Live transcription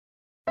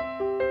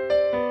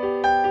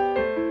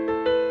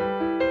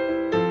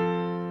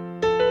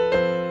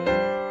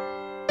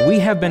we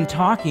have been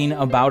talking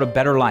about a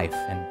better life,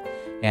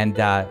 and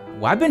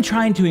well, I've been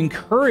trying to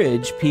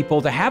encourage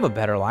people to have a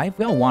better life.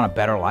 We all want a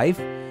better life.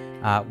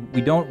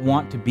 We don't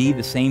want to be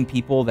the same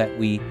people that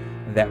we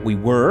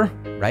were,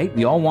 right?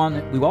 We all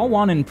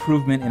want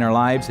improvement in our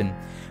lives, and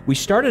we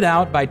started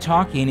out by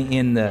talking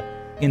in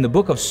the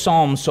book of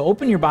Psalms. So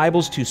open your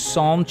Bibles to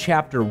Psalm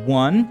chapter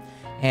 1,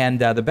 and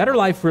the better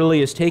life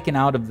really is taken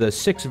out of the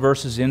 6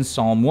 verses in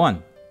Psalm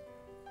 1.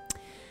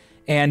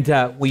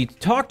 And we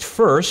talked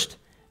first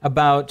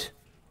about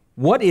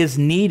what is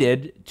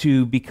needed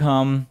to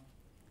become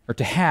or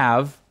to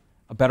have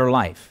a better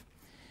life.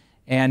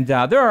 And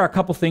there are a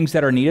couple things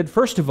that are needed.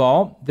 First of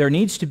all, there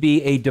needs to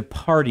be a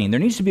departing. There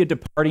needs to be a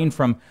departing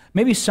from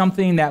maybe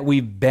something that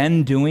we've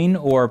been doing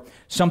or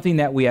something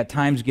that we at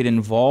times get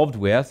involved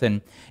with. And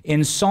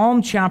in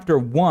Psalm chapter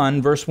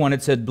 1, verse 1,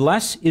 it said,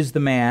 blessed is the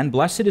man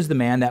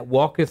that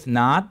walketh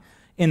not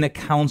in the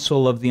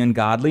counsel of the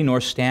ungodly, nor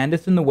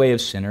standeth in the way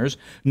of sinners,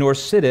 nor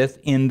sitteth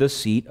in the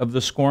seat of the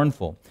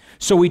scornful.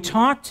 So we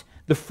talked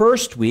the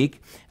first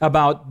week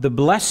about the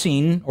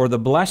blessing or the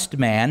blessed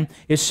man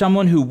is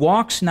someone who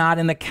walks not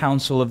in the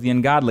counsel of the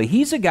ungodly.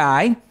 He's a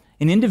guy,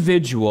 an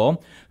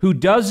individual, who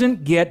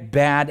doesn't get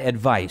bad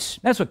advice.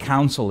 That's what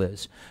counsel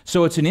is.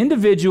 So it's an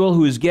individual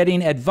who is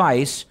getting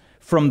advice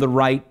from the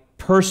right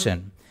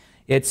person.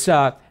 It's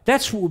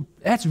that's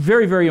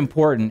very, very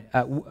important.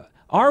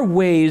 Our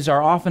ways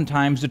are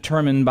oftentimes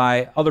determined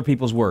by other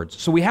people's words.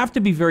 So we have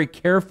to be very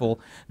careful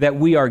that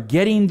we are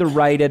getting the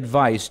right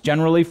advice,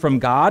 generally from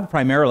God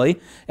primarily,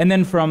 and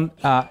then from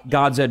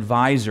God's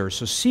advisor.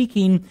 So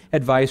seeking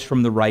advice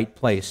from the right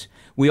place.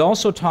 We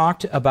also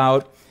talked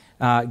about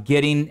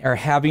getting or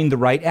having the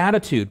right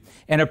attitude.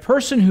 And a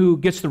person who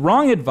gets the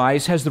wrong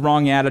advice has the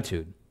wrong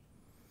attitude.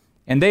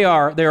 And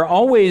they're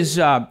always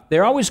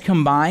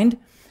combined.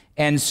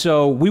 And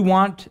so we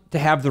want to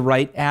have the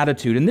right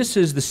attitude. And this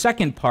is the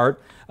second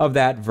part of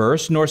that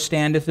verse, nor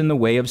standeth in the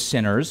way of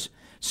sinners.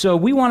 So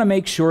we want to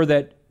make sure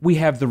that we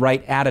have the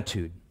right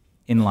attitude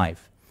in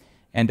life.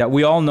 And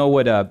we all know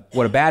what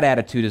a bad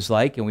attitude is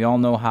like, and we all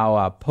know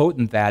how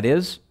potent that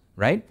is,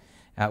 right?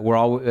 We're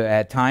all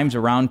at times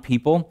around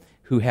people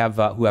who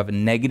have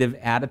negative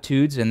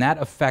attitudes, and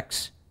that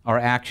affects our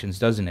actions,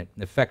 doesn't it?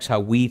 It affects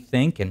how we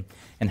think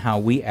and how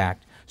we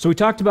act. So we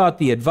talked about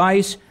the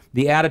advice,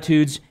 the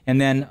attitudes,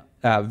 and then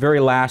very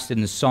last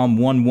in Psalm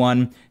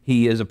 1:1,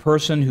 he is a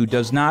person who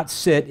does not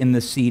sit in the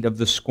seat of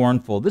the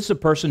scornful. This is a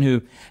person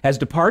who has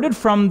departed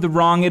from the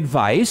wrong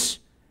advice,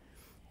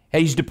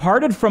 he's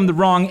departed from the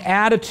wrong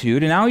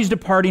attitude, and now he's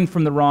departing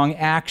from the wrong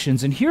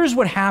actions. And here's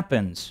what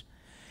happens.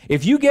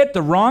 If you get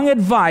the wrong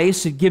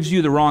advice, it gives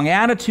you the wrong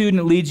attitude, and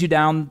it leads you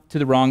down to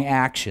the wrong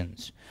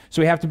actions.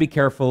 So we have to be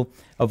careful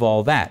of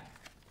all that.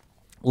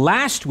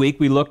 Last week,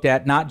 we looked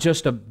at not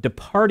just a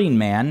departing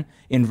man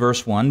in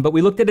verse 1, but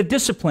we looked at a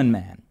disciplined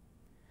man.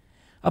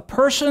 A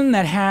person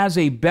that has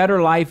a better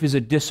life is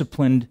a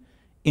disciplined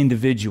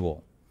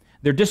individual.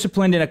 They're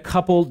disciplined in a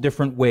couple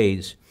different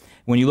ways.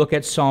 When you look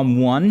at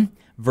Psalm 1,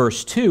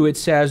 verse 2, it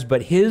says,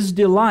 but his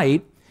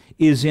delight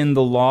is in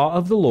the law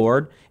of the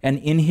Lord, and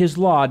in his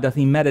law doth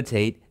he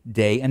meditate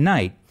day and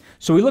night.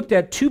 So we looked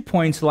at 2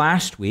 points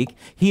last week.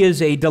 He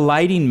is a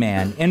delighting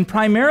man, and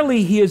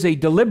primarily he is a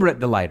deliberate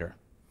delighter.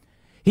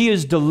 He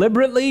is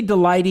deliberately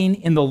delighting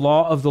in the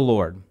law of the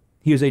Lord.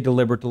 He is a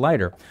deliberate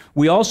delighter.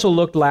 We also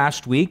looked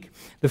last week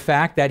the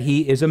fact that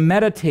he is a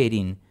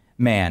meditating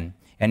man,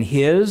 and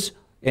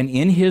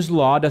in his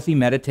law doth he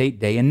meditate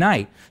day and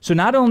night. So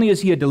not only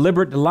is he a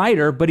deliberate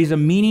delighter, but he's a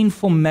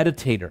meaningful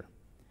meditator.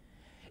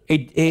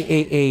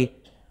 A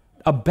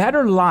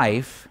better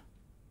life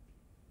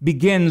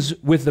begins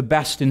with the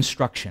best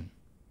instruction.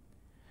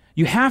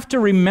 You have to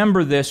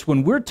remember this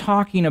when we're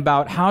talking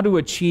about how to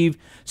achieve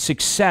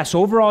success,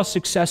 overall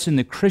success in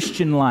the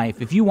Christian life.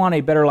 If you want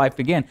a better life,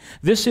 again,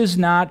 this is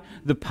not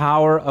the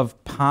power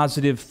of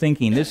positive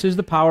thinking. This is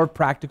the power of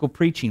practical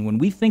preaching. When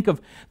we think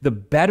of the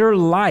better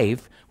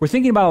life, we're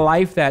thinking about a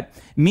life that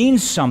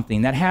means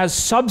something, that has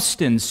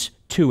substance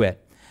to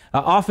it.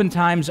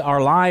 Oftentimes,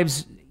 our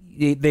lives,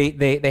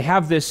 they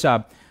have this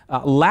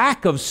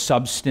lack of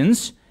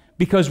substance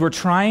because we're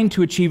trying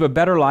to achieve a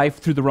better life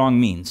through the wrong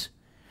means.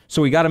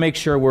 So we got to make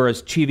sure we're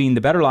achieving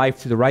the better life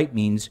through the right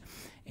means.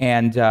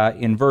 And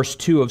in verse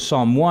 2 of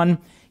Psalm 1,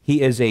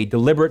 he is a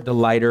deliberate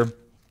delighter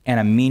and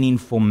a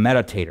meaningful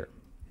meditator.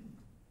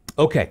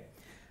 Okay,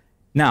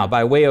 now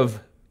by way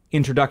of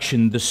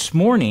introduction this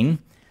morning,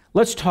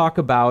 let's talk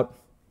about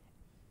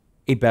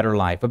a better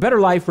life. A better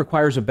life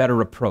requires a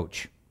better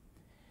approach.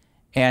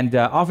 And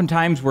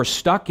oftentimes we're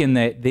stuck in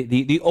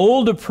the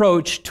old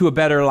approach to a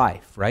better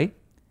life, right?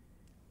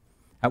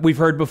 We've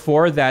heard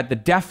before that the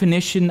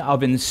definition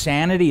of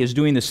insanity is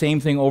doing the same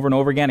thing over and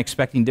over again,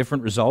 expecting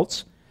different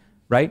results,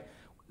 right?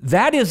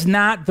 That is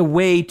not the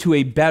way to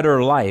a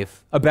better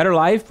life. A better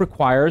life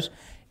requires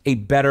a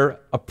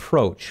better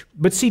approach.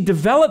 But see,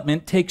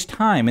 development takes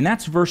time, and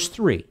that's verse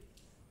 3.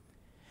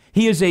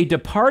 He is a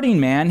departing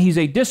man, he's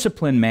a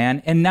disciplined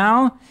man, and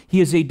now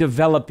he is a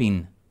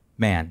developing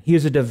man. He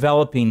is a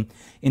developing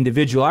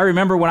individual. I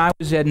remember when I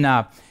was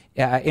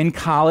in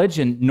college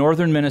in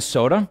northern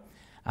Minnesota,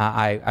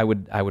 I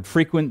would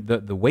frequent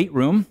the weight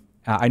room.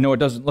 I know it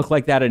doesn't look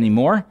like that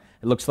anymore.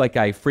 It looks like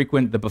I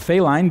frequent the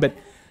buffet line,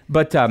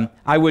 but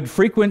I would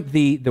frequent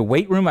the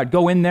weight room. I'd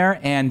go in there,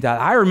 and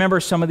I remember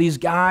some of these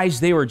guys,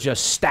 they were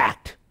just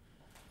stacked.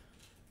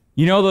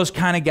 You know those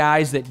kind of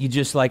guys that you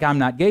just like, I'm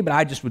not gay, but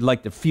I just would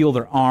like to feel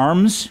their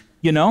arms,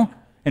 you know,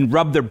 and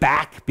rub their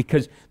back,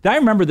 because I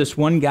remember this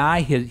one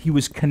guy, he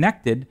was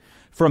connected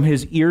from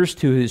his ears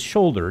to his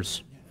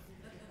shoulders.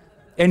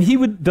 And he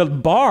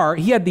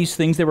had these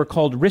things, they were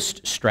called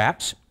wrist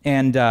straps,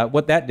 and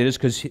what that did is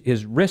because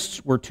his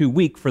wrists were too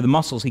weak for the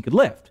muscles he could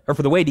lift, or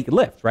for the weight he could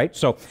lift, right?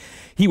 So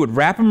he would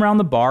wrap them around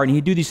the bar, and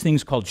he'd do these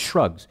things called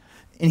shrugs.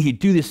 And he'd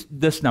do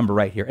this number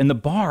right here. And the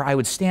bar, I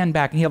would stand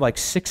back, and he'd have like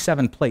 6,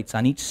 7 plates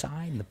on each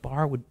side, and the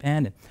bar would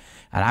bend.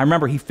 And I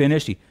remember he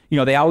finished,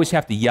 they always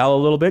have to yell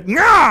a little bit,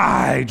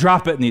 "Nah!"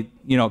 Drop it, and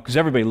because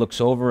everybody looks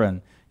over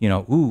and,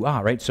 ooh, ah,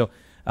 right? So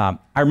I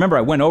remember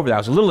I went over there. I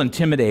was a little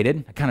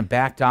intimidated. I kind of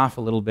backed off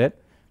a little bit.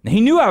 And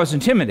he knew I was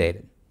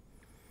intimidated.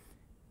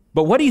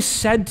 But what he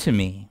said to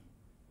me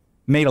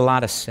made a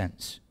lot of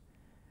sense.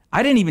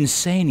 I didn't even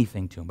say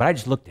anything to him, but I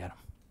just looked at him.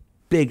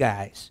 Big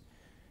eyes,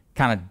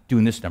 kind of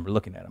doing this number,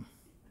 looking at him,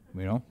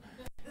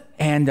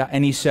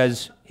 And he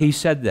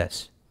said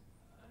this,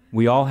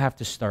 "We all have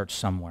to start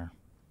somewhere.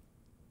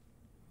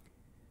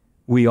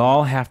 We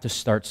all have to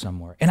start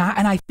somewhere." And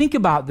I think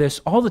about this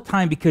all the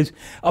time, because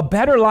a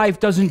better life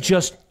doesn't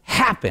just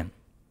happen.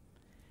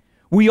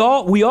 We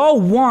all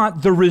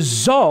want the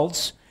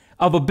results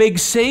of a big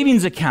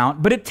savings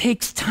account, but it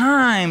takes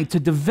time to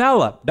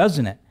develop,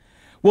 doesn't it?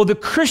 Well, the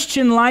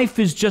Christian life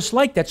is just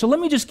like that. So let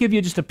me just give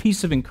you just a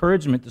piece of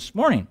encouragement this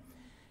morning.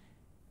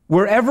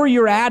 Wherever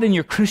you're at in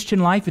your Christian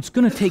life, it's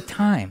going to take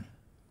time.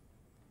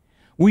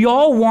 We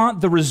all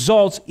want the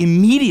results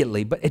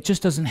immediately, but it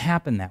just doesn't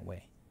happen that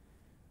way.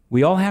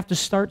 We all have to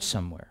start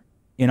somewhere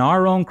in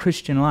our own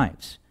Christian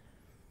lives.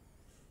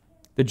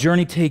 The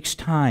journey takes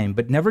time,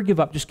 but never give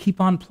up. Just keep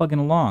on plugging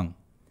along.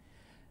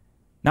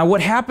 Now,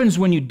 what happens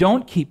when you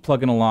don't keep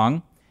plugging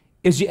along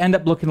is you end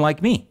up looking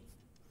like me.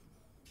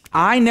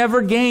 I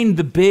never gained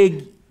the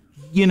big,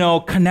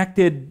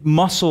 connected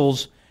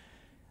muscles.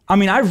 I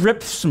mean, I've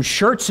ripped some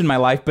shirts in my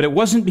life, but it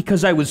wasn't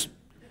because I was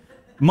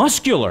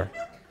muscular.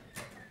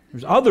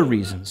 There's other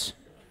reasons.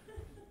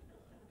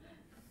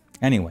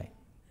 Anyway,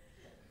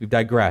 we've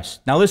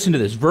digressed. Now listen to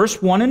this. Verse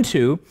 1 and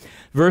 2,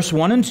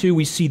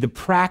 we see the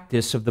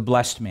practice of the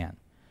blessed man.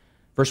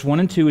 Verse 1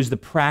 and 2 is the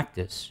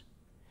practice.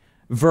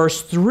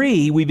 Verse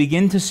 3, we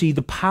begin to see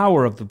the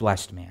power of the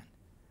blessed man.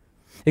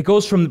 It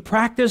goes from the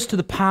practice to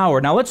the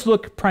power. Now let's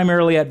look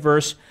primarily at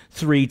verse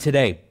 3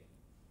 today.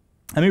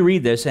 Let me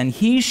read this. "And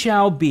he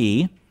shall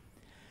be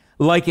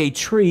like a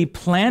tree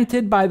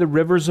planted by the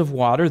rivers of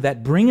water,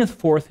 that bringeth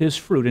forth his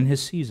fruit in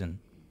his season.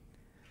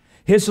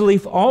 His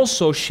leaf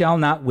also shall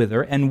not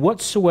wither, and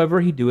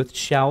whatsoever he doeth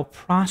shall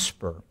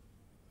prosper."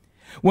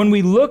 When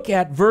we look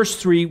at verse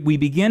 3, we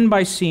begin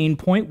by seeing,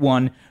 point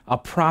 1, a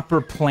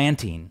proper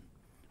planting.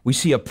 We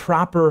see a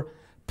proper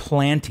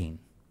planting.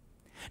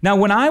 Now,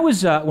 when I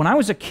was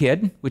a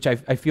kid, which I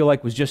feel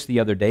like was just the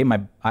other day, my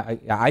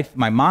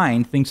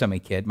mind thinks I'm a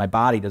kid. My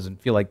body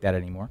doesn't feel like that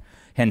anymore.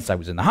 Hence, I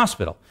was in the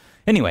hospital.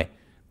 Anyway,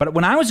 but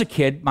when I was a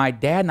kid, my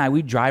dad and I,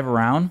 we'd drive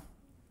around,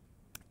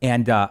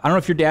 and I don't know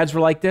if your dads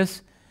were like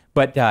this,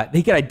 but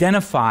he could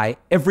identify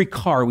every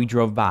car we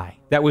drove by.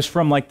 That was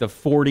from like the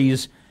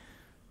 40s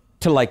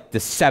to like the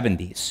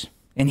 70s.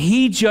 And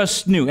he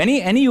just knew.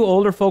 Any of you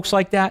older folks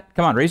like that?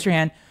 Come on, raise your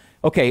hand.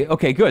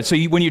 Okay, good. So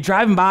when you're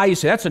driving by, you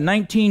say, "That's a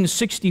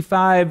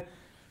 1965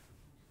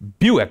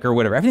 Buick," or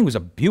whatever. Everything was a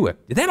Buick.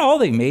 Is that all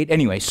they made?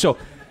 Anyway, so,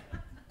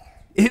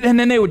 and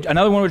then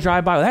another one would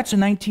drive by, "Well, that's a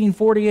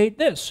 1948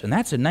 this, and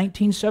that's a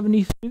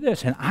 1973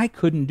 this." And I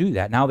couldn't do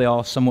that. Now they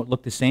all somewhat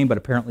look the same, but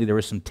apparently there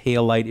was some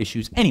tail light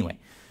issues. Anyway,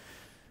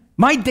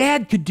 my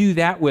dad could do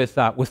that with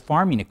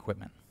farming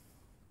equipment.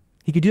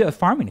 He could do that with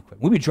farming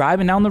equipment. We'd be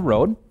driving down the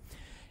road,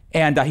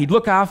 and he'd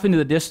look off into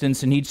the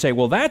distance, and he'd say,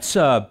 "Well, that's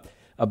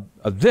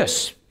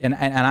this," and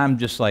I'm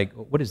just like,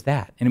 "What is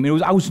that?" And I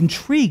mean, I was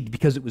intrigued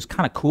because it was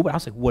kind of cool, but I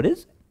was like, "What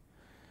is it?"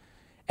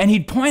 And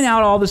he'd point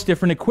out all this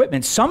different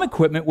equipment. Some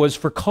equipment was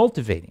for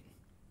cultivating.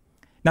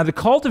 Now, the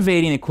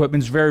cultivating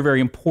equipment is very, very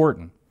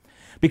important,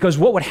 because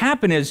what would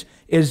happen is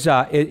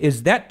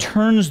that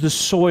turns the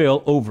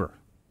soil over.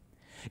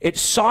 It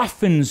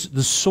softens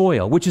the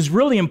soil, which is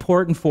really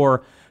important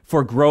for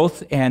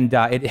growth, and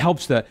it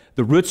helps the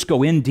roots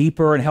go in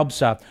deeper and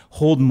helps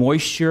hold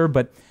moisture,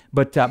 but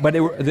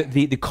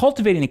the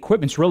cultivating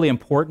equipment is really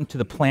important to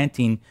the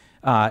planting,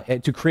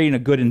 to creating a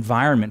good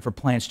environment for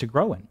plants to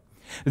grow in.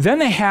 Then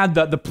they had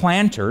the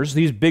planters,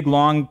 these big,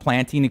 long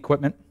planting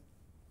equipment,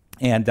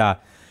 and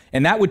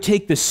that would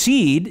take the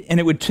seed, and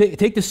it would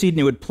take the seed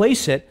and it would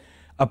place it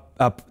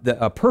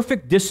a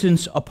perfect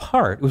distance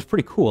apart. It was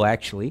pretty cool,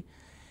 actually,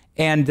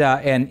 and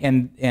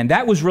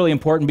that was really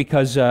important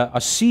because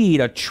a seed,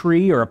 a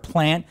tree, or a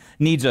plant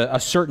needs a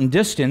certain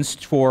distance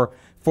to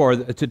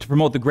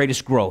promote the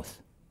greatest growth.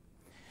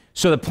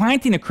 So the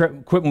planting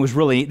equipment was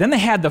really, then they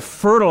had the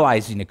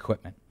fertilizing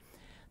equipment.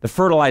 The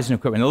fertilizing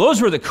equipment. Now,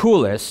 those were the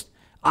coolest,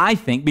 I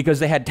think, because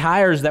they had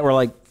tires that were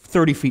like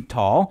 30 feet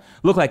tall,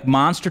 looked like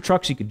monster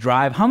trucks you could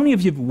drive. How many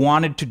of you have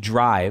wanted to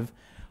drive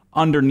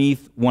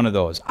underneath one of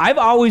those? I've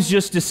always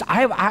just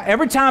decided,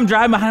 every time I'm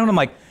driving behind one, I'm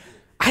like,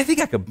 I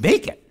think I could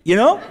make it, you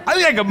know? I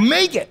think I could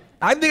make it.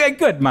 I think I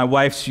could. My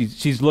wife,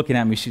 she's looking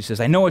at me, she says,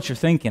 I know what you're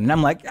thinking. And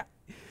I'm like,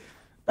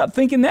 not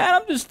thinking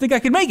that, I just think I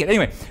could make it.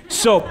 Anyway,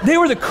 so they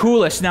were the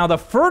coolest. Now, the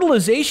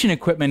fertilization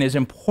equipment is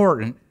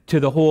important to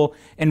the whole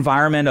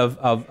environment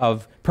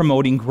of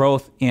promoting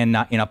growth in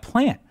a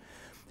plant.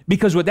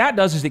 Because what that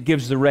does is it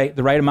gives the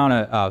right amount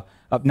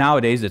of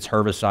nowadays it's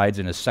herbicides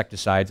and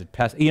insecticides and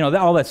pests,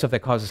 all that stuff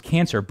that causes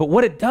cancer. But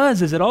what it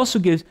does is it also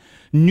gives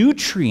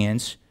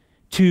nutrients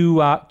to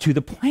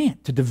the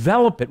plant to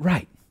develop it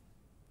right.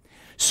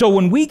 So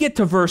when we get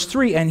to verse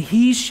 3, and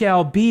he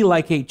shall be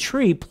like a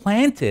tree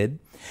planted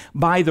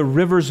by the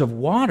rivers of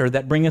water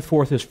that bringeth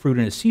forth his fruit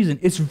in his season,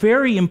 it's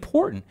very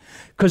important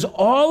because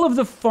all of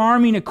the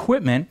farming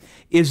equipment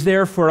is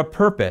there for a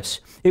purpose.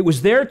 It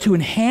was there to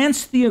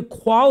enhance the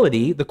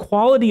quality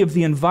of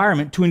the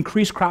environment to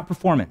increase crop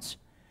performance.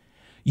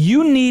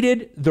 You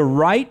needed the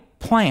right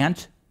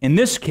plant, in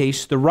this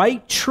case, the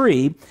right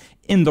tree,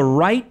 in the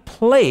right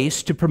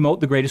place to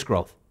promote the greatest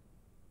growth.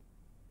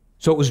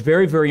 So it was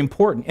very, very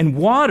important. And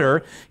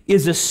water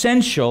is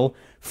essential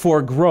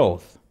for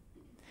growth.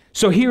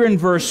 So here in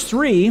verse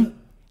 3,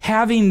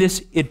 having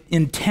this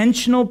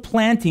intentional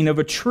planting of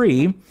a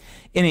tree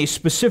in a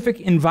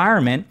specific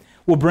environment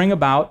will bring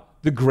about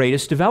the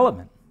greatest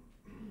development.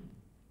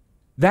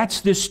 That's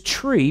this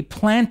tree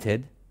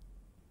planted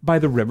by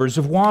the rivers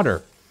of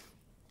water.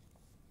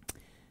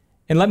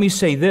 And let me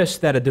say this,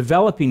 that a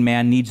developing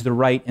man needs the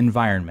right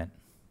environment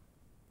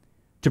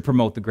to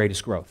promote the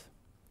greatest growth.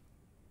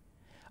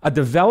 A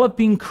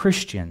developing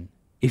Christian,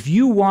 if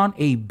you want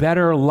a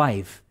better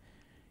life,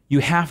 you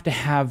have to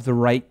have the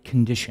right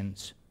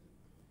conditions.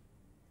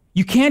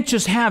 You can't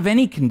just have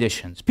any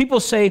conditions. People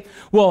say,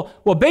 well,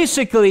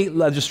 basically,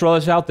 let's just throw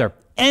this out there,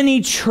 any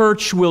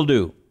church will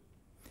do.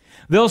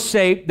 They'll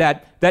say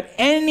that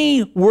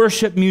any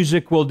worship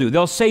music will do.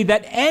 They'll say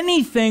that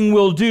anything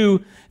will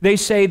do. They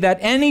say that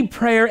any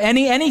prayer,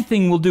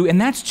 anything will do. And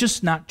that's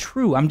just not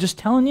true. I'm just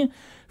telling you,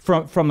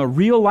 from the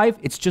real life,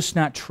 it's just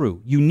not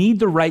true. You need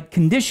the right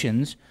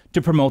conditions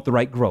to promote the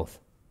right growth.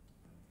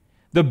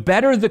 The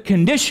better the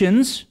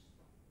conditions,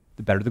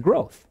 the better the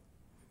growth.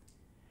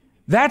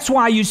 That's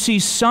why you see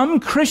some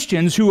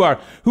Christians who are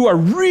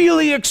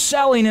really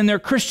excelling in their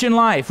Christian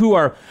life,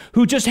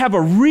 who just have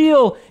a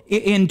real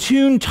in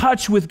tune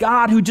touch with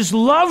God, who just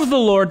love the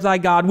Lord thy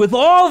God with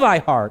all thy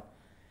heart.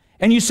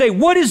 And you say,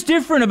 what is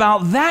different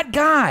about that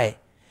guy?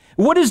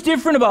 What is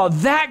different about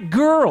that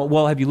girl?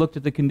 Well, have you looked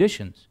at the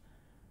conditions?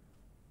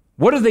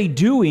 What are they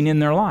doing in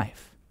their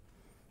life?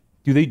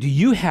 Do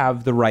you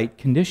have the right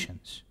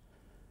conditions?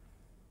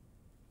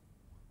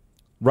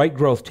 Right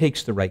growth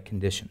takes the right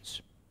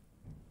conditions.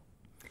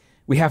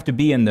 We have to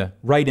be in the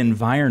right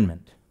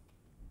environment.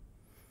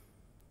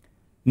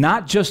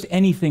 Not just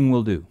anything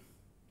will do.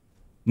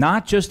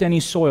 Not just any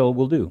soil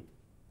will do.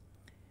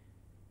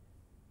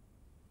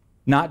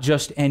 Not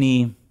just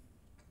any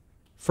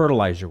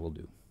fertilizer will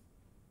do.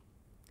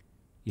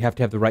 You have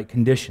to have the right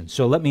conditions.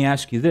 So let me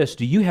ask you this.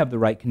 Do you have the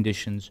right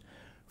conditions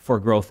for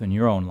growth in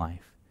your own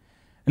life?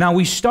 Now,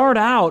 we start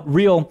out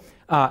real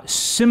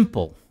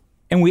simple,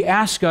 and we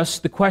ask us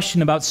the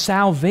question about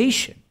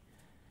salvation.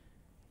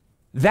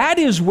 That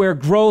is where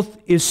growth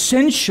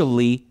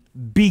essentially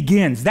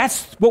begins.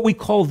 That's what we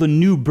call the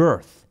new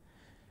birth.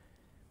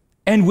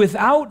 And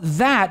without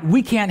that,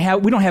 we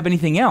don't have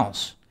anything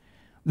else.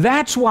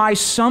 That's why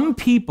some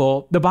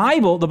people, the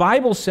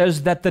Bible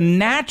says that the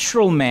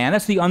natural man,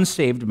 that's the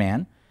unsaved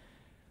man,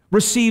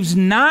 receives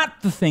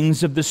not the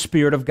things of the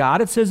Spirit of God.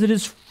 It says it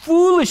is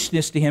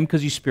foolishness to him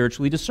because he's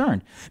spiritually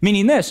discerned.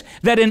 Meaning this,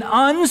 that an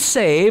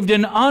unsaved,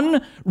 an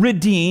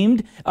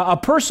unredeemed, a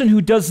person who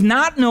does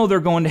not know they're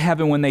going to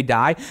heaven when they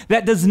die,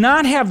 that does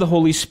not have the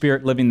Holy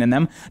Spirit living in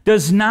them,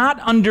 does not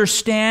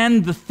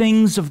understand the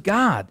things of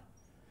God.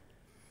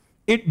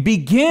 It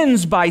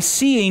begins by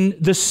seeing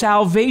the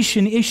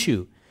salvation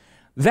issue.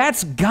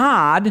 That's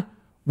God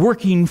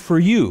working for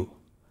you.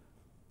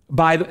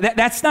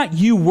 That's not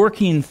you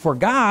working for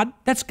God.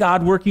 That's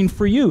God working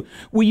for you.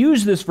 We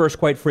use this verse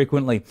quite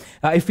frequently.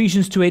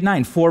 Ephesians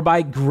 2:8-9. For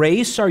by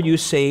grace are you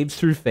saved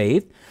through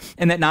faith,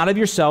 and that not of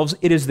yourselves.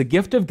 It is the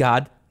gift of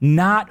God,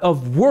 not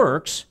of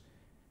works,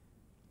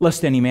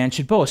 lest any man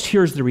should boast.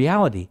 Here's the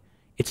reality.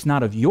 It's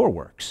not of your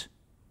works.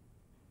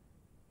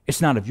 It's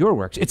not of your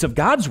works. It's of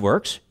God's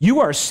works. You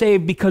are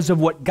saved because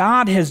of what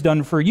God has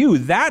done for you.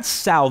 That's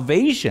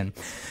salvation.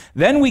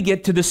 Then we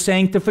get to the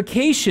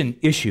sanctification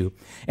issue.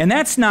 And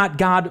that's not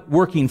God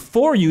working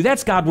for you.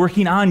 That's God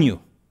working on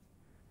you.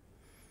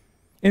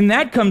 And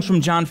that comes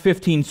from John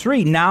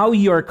 15:3. Now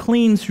ye are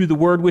clean through the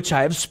word which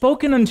I have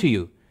spoken unto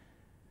you.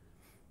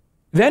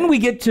 Then we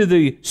get to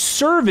the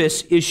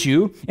service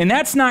issue. And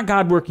that's not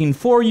God working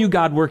for you,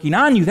 God working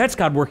on you. That's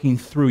God working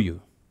through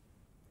you.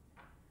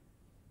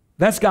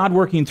 That's God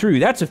working through you.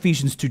 That's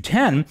Ephesians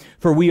 2:10,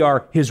 for we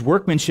are his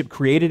workmanship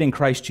created in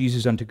Christ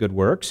Jesus unto good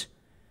works,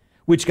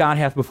 which God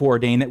hath before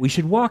ordained that we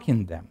should walk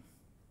in them.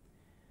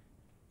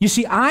 You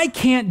see, I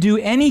can't do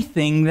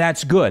anything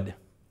that's good.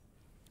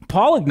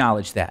 Paul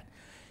acknowledged that.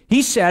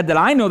 He said that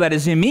I know that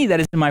is in me, that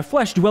is in my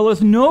flesh,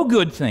 dwelleth no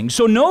good thing.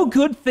 So no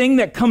good thing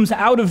that comes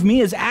out of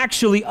me is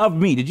actually of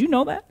me. Did you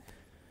know that?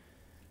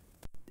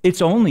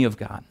 It's only of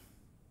God.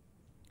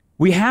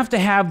 We have to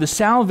have the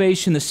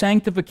salvation, the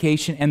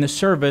sanctification, and the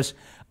service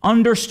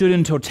understood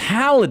in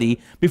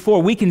totality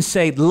before we can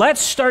say, let's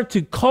start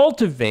to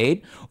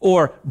cultivate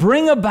or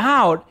bring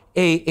about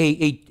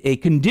a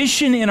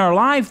condition in our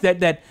life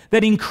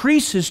that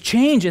increases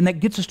change and that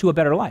gets us to a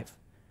better life.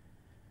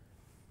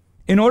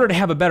 In order to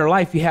have a better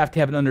life, you have to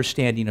have an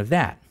understanding of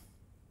that.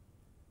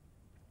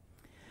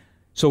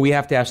 So we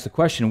have to ask the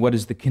question, what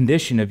is the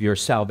condition of your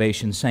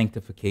salvation,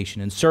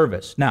 sanctification, and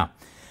service? Now,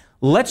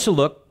 let's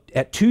look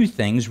at two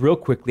things real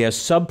quickly as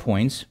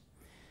subpoints,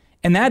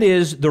 and that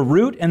is the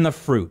root and the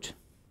fruit.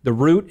 The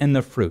root and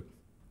the fruit.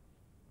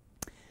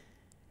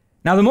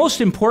 Now, the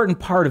most important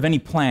part of any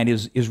plant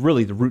is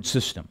really the root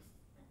system.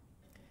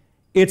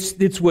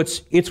 It's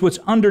what's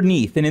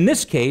underneath, and in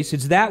this case,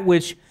 it's that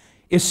which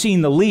is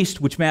seen the least,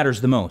 which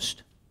matters the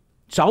most.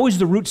 It's always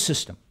the root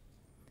system.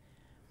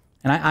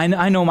 And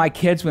I know my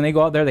kids, when they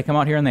go out there, they come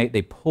out here and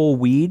they pull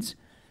weeds,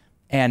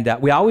 and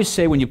we always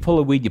say when you pull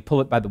a weed, you pull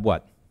it by the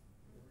what?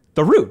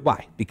 The root.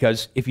 Why?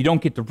 Because if you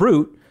don't get the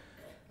root,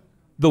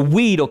 the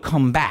weed will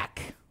come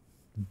back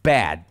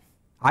bad.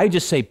 I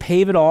just say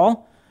pave it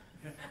all,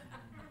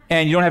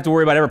 and you don't have to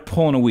worry about ever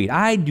pulling a weed.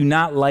 I do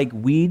not like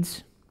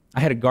weeds.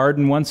 I had a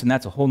garden once, and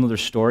that's a whole other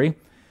story.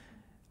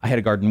 I had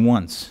a garden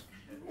once.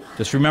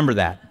 Just remember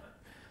that.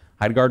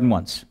 I had a garden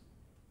once.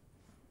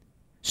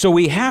 So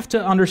we have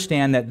to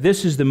understand that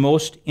this is the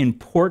most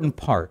important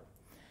part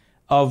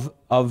of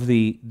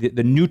the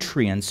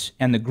nutrients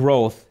and the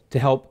growth to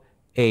help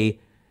a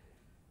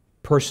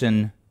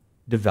person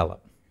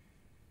develop.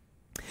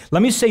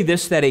 Let me say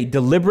this, that a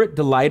deliberate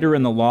delighter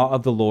in the law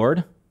of the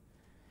Lord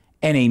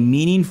and a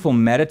meaningful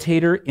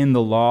meditator in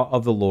the law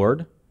of the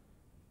Lord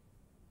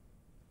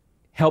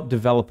help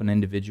develop an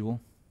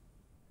individual.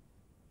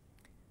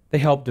 They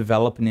help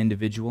develop an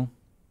individual.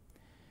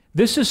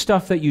 This is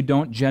stuff that you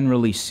don't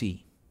generally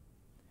see.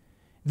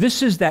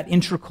 This is that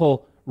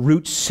integral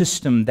root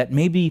system that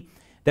maybe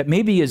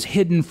is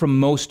hidden from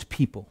most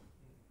people.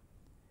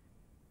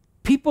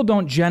 People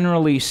don't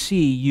generally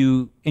see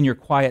you in your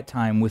quiet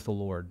time with the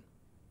Lord.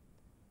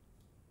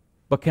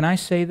 But can I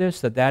say this,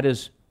 that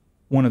is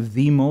one of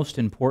the most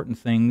important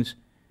things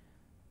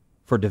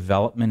for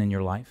development in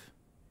your life?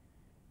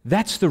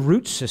 That's the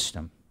root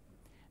system.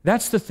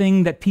 That's the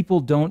thing that people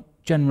don't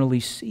generally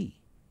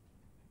see.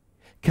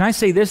 Can I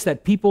say this,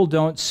 that people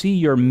don't see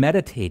your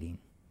meditating?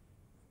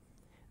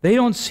 They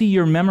don't see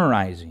your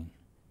memorizing.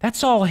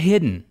 That's all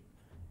hidden.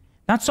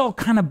 That's all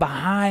kind of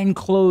behind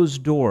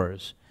closed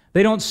doors.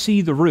 They don't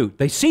see the root.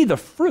 They see the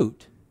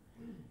fruit.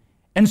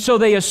 And so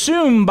they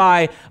assume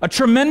by a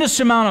tremendous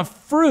amount of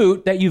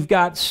fruit that you've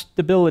got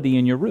stability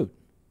in your root.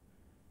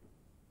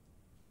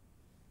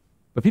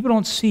 But people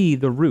don't see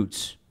the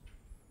roots.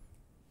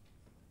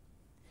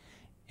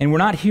 And we're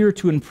not here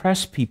to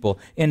impress people.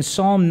 In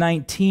Psalm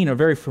 19, a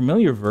very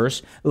familiar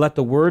verse, let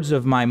the words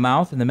of my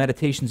mouth and the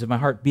meditations of my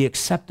heart be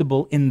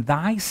acceptable in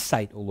thy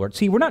sight, O Lord.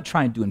 See, we're not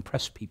trying to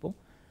impress people.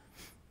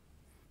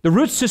 The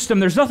root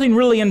system, there's nothing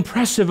really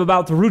impressive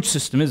about the root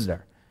system, is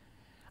there?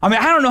 I mean,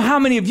 I don't know how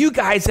many of you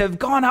guys have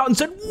gone out and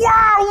said,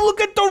 wow,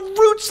 look at the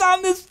roots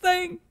on this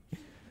thing.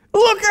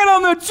 Look at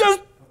them, they're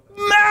just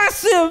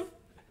massive.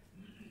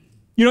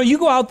 You know, you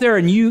go out there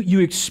and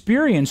you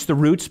experience the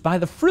roots by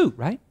the fruit,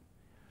 right?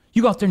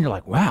 You go out there and you're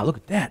like, wow, look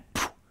at that.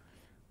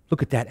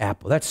 Look at that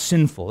apple. That's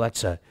sinful.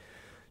 That's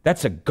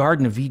a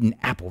Garden of Eden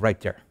apple right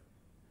there.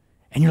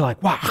 And you're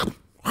like, wow.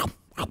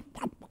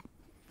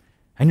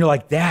 And you're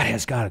like, that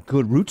has got a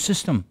good root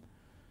system.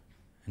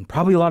 And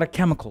probably a lot of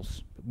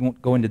chemicals. We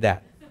won't go into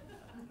that.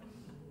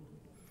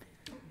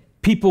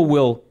 People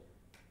will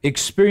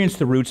experience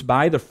the roots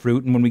by the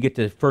fruit. And when we get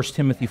to 1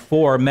 Timothy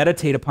 4,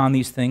 meditate upon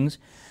these things.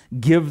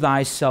 Give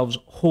thyself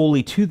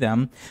wholly to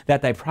them,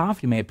 that thy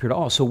profit may appear to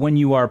all. So when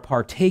you are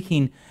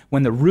partaking,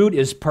 when the root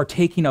is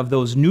partaking of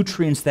those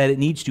nutrients that it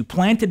needs to,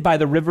 planted by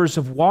the rivers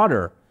of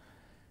water,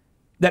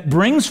 that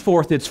brings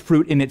forth its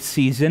fruit in its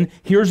season,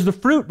 here's the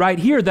fruit right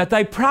here, that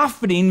thy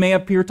profiting may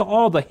appear to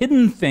all. The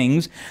hidden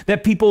things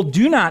that people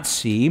do not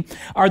see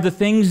are the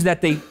things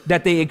that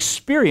they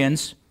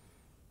experience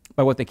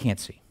by what they can't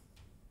see.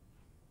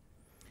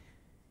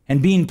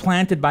 And being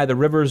planted by the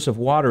rivers of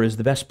water is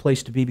the best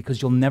place to be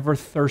because you'll never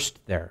thirst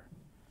there.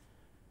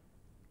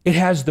 It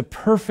has the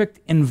perfect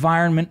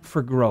environment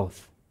for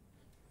growth.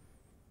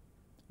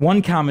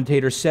 One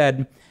commentator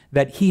said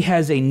that he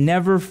has a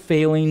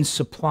never-failing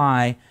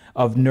supply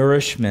of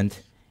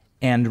nourishment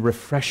and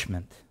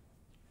refreshment.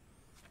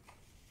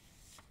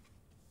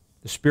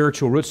 The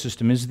spiritual root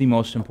system is the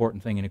most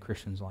important thing in a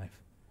Christian's life.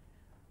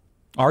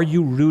 Are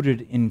you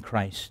rooted in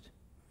Christ?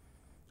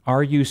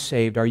 Are you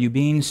saved? Are you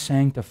being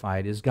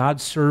sanctified? Is God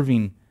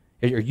serving?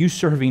 Are you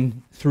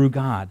serving through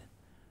God?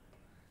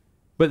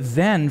 But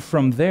then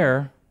from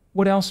there,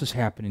 what else has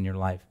happened in your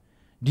life?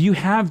 Do you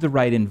have the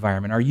right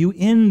environment? Are you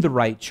in the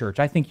right church?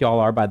 I think y'all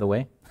are, by the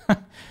way.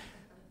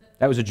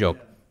 That was a joke.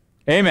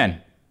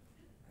 Amen.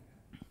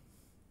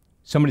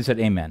 Somebody said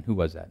amen. Who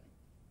was that?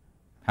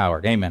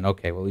 Howard. Amen.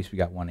 Okay, well, at least we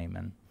got one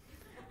amen.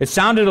 It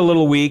sounded a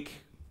little weak,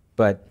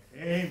 but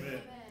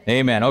amen.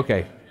 Amen.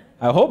 Okay.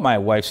 I hope my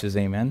wife says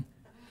amen.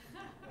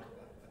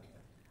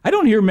 I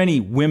don't hear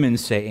many women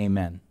say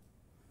amen.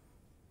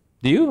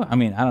 Do you? I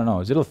mean, I don't know.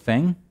 Is it a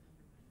thing?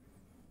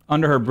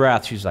 Under her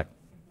breath, she's like,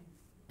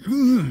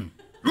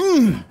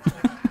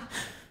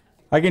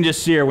 I can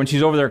just see her when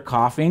she's over there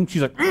coughing.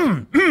 She's like,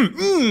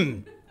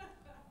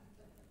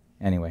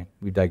 Anyway,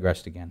 we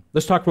digressed again.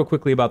 Let's talk real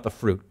quickly about the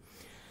fruit.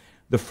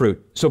 The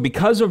fruit. So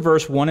because of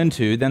verse 1 and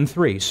 2, then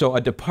 3. So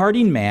a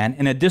departing man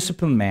and a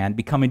disciplined man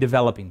become a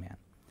developing man.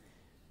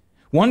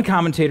 One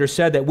commentator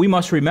said that we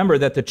must remember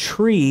that the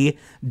tree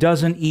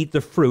doesn't eat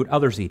the fruit,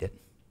 others eat it.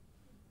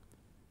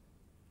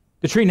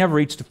 The tree never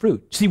eats the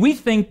fruit. See, we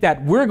think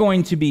that we're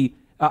going to be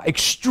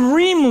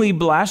extremely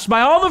blessed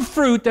by all the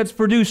fruit that's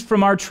produced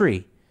from our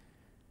tree.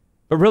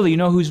 But really, you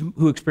know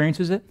who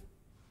experiences it?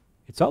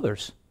 It's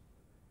others.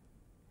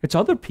 It's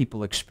other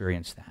people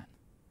experience that.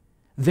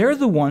 They're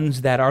the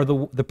ones that are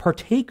the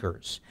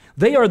partakers.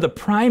 They are the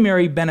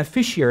primary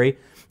beneficiary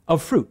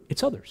of fruit.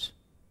 It's others.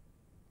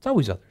 It's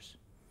always others.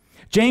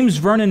 James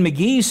Vernon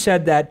McGee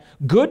said that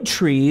good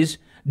trees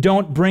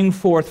don't bring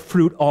forth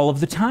fruit all of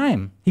the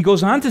time. He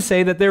goes on to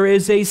say that there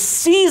is a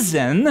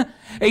season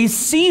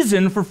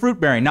for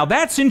fruit bearing. Now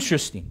that's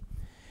interesting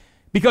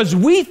because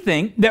we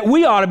think that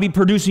we ought to be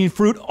producing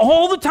fruit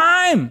all the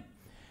time.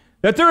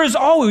 That there is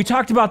always, we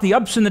talked about the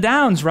ups and the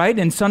downs, right?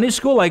 In Sunday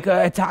school, like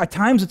at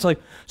times it's like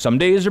some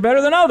days are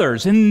better than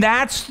others, and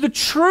that's the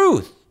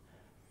truth.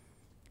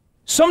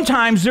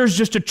 Sometimes there's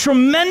just a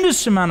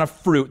tremendous amount of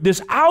fruit,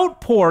 this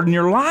outpoured in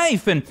your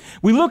life, and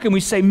we look and we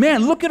say,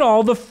 man, look at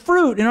all the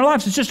fruit in our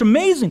lives. It's just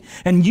amazing,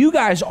 and you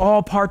guys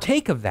all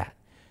partake of that.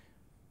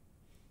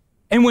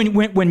 And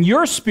when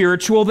you're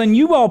spiritual, then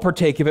you all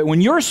partake of it. When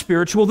you're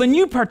spiritual, then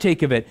you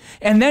partake of it.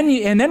 And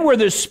then where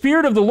the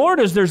Spirit of the Lord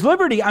is, there's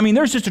liberty. I mean,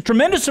 there's just a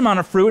tremendous amount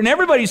of fruit, and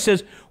everybody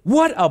says,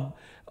 what a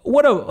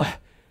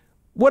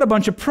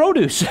bunch of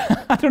produce.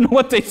 I don't know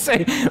what they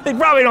say. They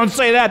probably don't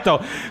say that,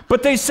 though.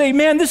 But they say,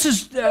 man, this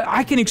is,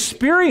 I can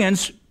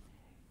experience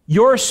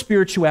your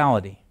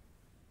spirituality.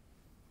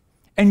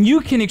 And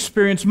you can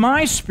experience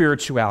my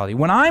spirituality.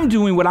 When I'm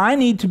doing what I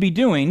need to be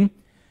doing,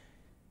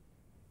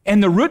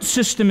 and the root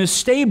system is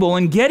stable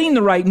and getting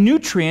the right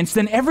nutrients,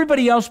 then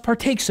everybody else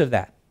partakes of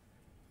that.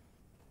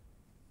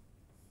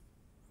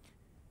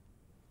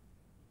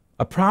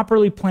 A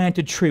properly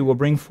planted tree will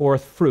bring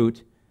forth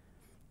fruit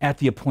at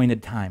the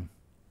appointed time.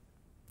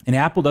 An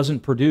apple doesn't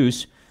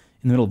produce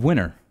in the middle of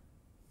winter,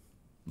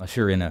 unless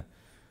you're in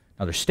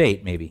another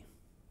state, maybe.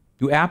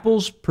 Do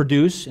apples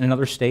produce in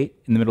another state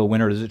in the middle of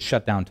winter, or does it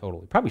shut down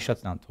totally? It probably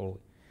shuts down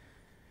totally.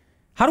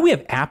 How do we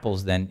have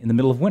apples, then, in the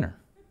middle of winter?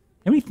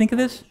 Anybody think of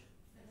this?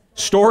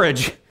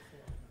 Storage.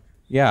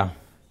 Yeah.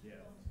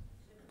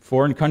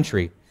 Foreign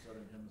country.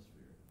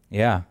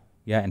 Yeah,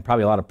 and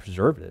probably a lot of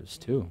preservatives,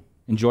 too.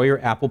 Enjoy your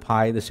apple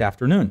pie this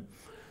afternoon.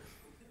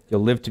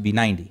 You'll live to be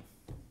 90.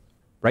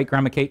 Right,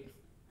 Grandma Kate?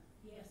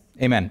 Yes.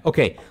 Amen.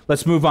 Okay,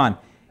 let's move on.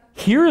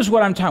 Here's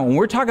what I'm talking about. When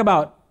we're talking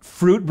about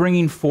fruit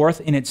bringing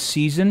forth in its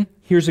season,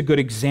 here's a good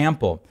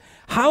example.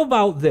 How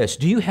about this?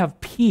 Do you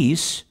have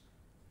peace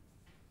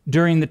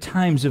during the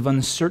times of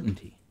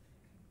uncertainty?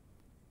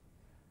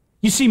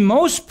 You see,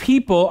 most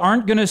people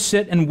aren't going to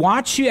sit and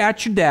watch you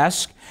at your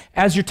desk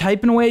as you're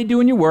typing away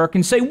doing your work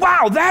and say,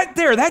 wow,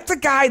 that's a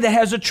guy that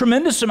has a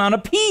tremendous amount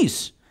of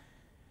peace.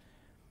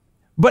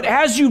 But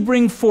as you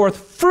bring forth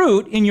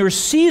fruit in your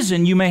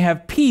season, you may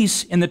have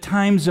peace in the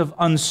times of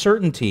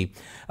uncertainty.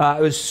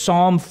 It was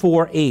Psalm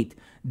 4:8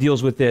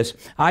 deals with this.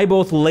 I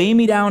both lay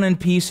me down in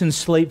peace and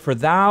sleep, for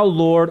thou,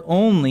 Lord,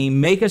 only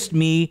makest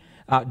me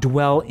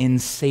dwell in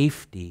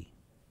safety.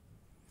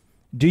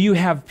 Do you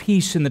have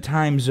peace in the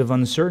times of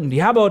uncertainty?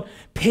 How about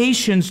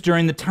patience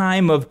during the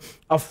time of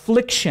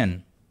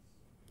affliction?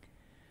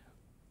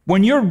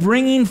 When you're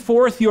bringing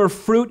forth your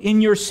fruit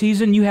in your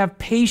season, you have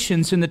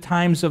patience in the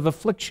times of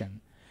affliction.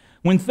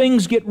 When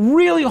things get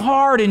really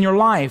hard in your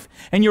life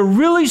and you're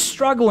really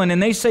struggling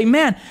and they say,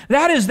 man,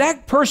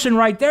 that person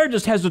right there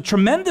just has a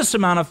tremendous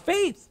amount of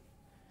faith.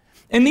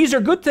 And these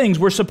are good things.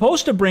 We're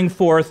supposed to bring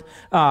forth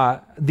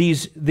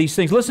these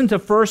things. Listen to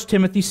 1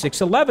 Timothy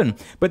 6:11.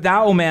 But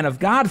thou, O man of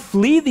God,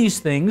 flee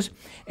these things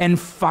and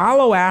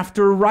follow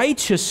after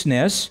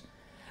righteousness,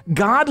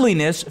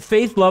 godliness,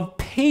 faith, love,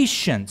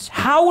 patience.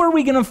 How are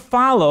we going to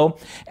follow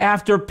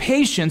after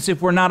patience if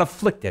we're not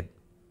afflicted?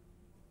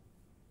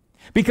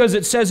 Because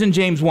it says in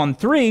James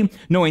 1:3,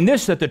 knowing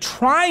this, that the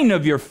trying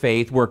of your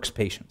faith works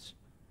patience.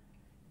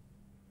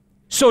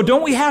 So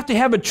don't we have to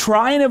have a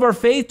trying of our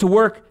faith to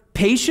work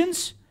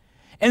patience?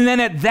 And then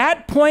at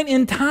that point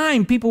in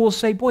time, people will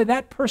say, boy,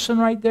 that person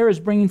right there is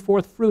bringing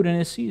forth fruit in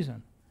his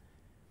season.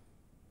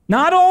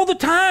 Not all the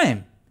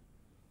time.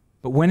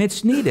 But when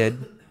it's needed,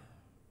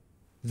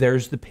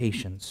 there's the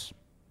patience.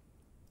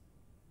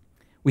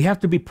 We have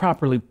to be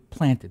properly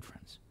planted,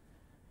 friends.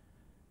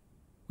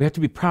 We have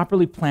to be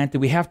properly planted.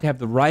 We have to have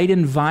the right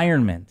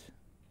environment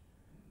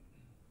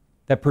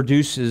that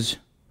produces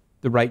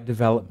the right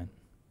development.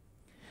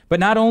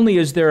 But not only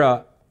is there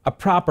a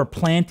proper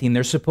planting,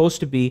 there's supposed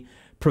to be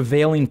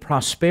prevailing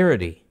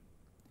prosperity.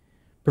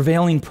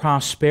 Prevailing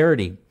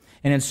prosperity.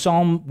 And in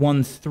Psalm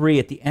 1:3,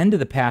 at the end of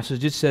the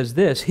passage, it says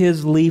this,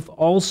 his leaf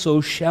also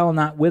shall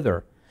not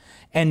wither,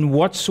 and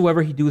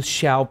whatsoever he doeth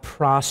shall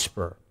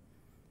prosper.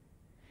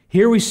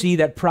 Here we see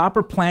that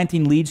proper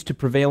planting leads to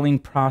prevailing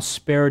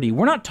prosperity.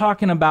 We're not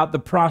talking about the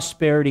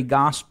prosperity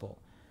gospel.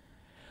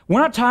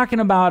 We're not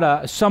talking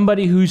about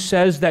somebody who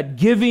says that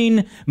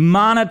giving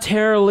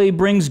monetarily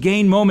brings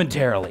gain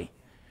momentarily.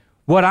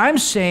 What I'm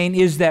saying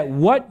is that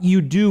what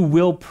you do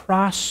will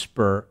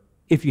prosper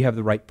if you have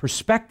the right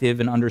perspective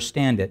and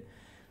understand it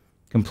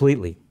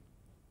completely.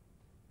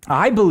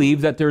 I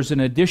believe that there's an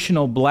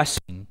additional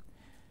blessing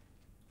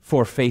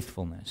for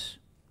faithfulness.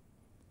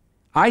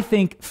 I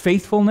think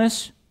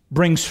faithfulness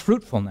brings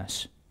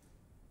fruitfulness.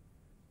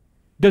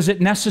 Does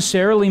it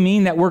necessarily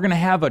mean that we're going to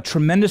have a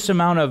tremendous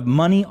amount of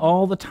money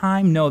all the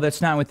time? No,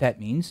 that's not what that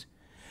means.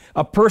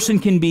 A person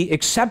can be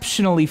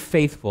exceptionally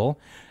faithful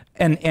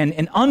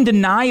and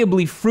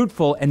undeniably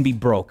fruitful and be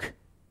broke.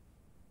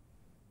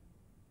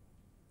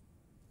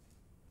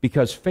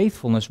 Because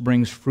faithfulness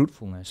brings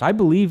fruitfulness. I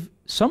believe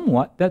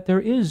somewhat that there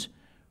is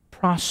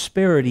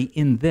prosperity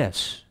in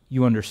this,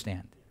 you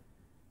understand.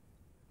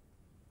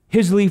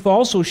 His leaf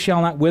also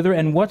shall not wither,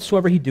 and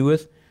whatsoever he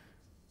doeth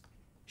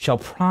shall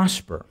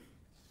prosper.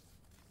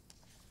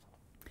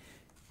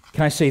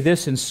 Can I say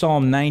this in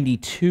Psalm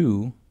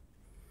 92,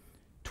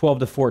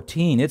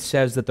 12-14? It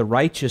says that the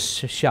righteous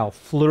shall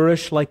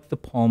flourish like the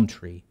palm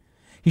tree.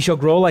 He shall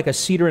grow like a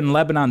cedar in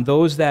Lebanon.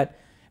 Those that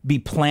be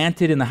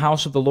planted in the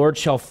house of the Lord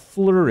shall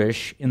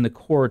flourish in the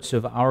courts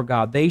of our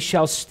God. They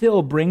shall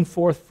still bring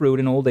forth fruit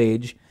in old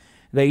age.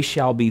 They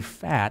shall be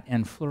fat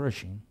and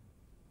flourishing.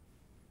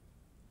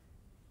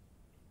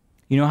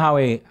 You know how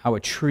a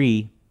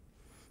tree,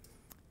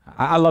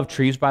 I love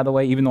trees, by the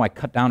way, even though I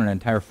cut down an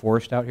entire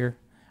forest out here.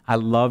 I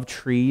love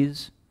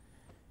trees.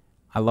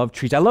 I love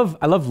trees. I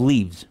love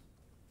leaves.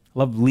 I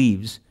love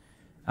leaves.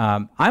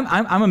 I'm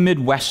a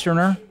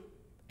Midwesterner,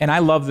 and I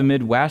love the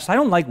Midwest. I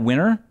don't like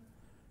winter.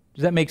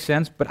 Does that make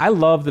sense? But I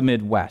love the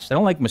Midwest. I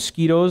don't like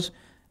mosquitoes,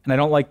 and I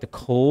don't like the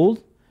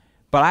cold,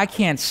 but I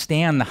can't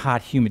stand the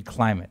hot, humid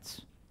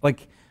climates.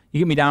 Like, you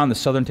get me down on the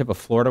southern tip of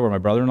Florida where my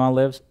brother-in-law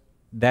lives,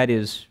 that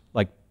is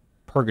like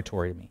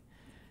purgatory to me.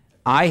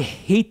 I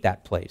hate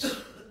that place,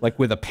 like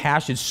with a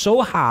passion. It's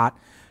so hot,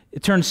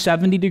 it turns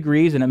 70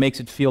 degrees, and it makes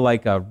it feel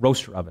like a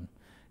roaster oven.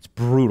 It's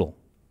brutal.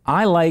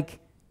 I like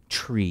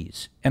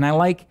trees, and I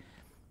like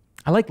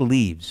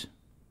leaves,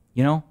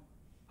 you know?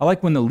 I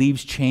like when the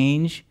leaves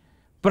change,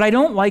 but I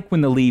don't like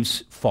when the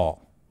leaves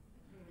fall.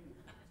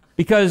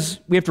 Because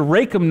we have to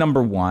rake them,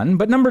 number one,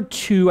 but number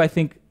two, I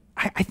think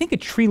a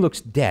tree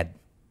looks dead,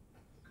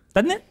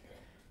 doesn't it?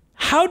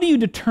 How do you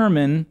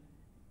determine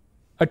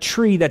a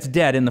tree that's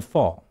dead in the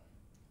fall?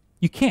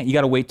 You can't. You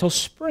got to wait till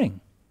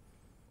spring,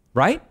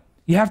 right?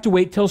 You have to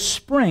wait till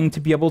spring to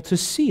be able to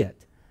see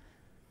it.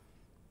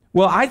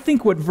 Well, I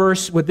think what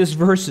this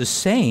verse is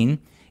saying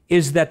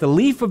is that the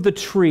leaf of the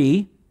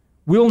tree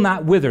will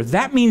not wither.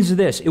 That means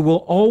this: it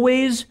will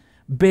always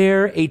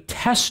bear a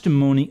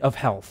testimony of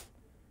health.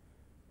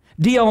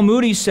 D.L.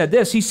 Moody said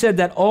this. He said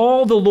that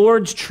all the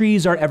Lord's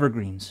trees are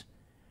evergreens.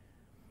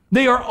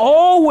 They are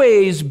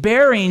always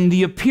bearing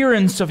the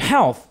appearance of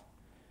health.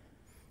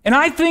 And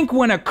I think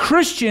when a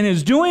Christian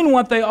is doing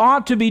what they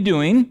ought to be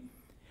doing,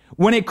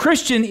 when a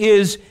Christian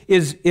is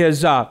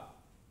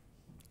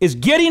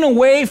getting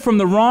away from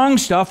the wrong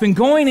stuff and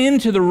going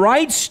into the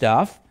right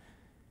stuff,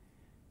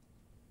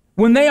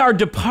 when they are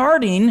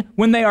departing,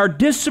 when they are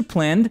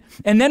disciplined,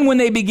 and then when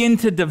they begin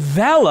to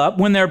develop,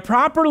 when they're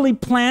properly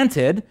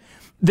planted,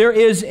 there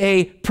is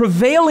a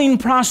prevailing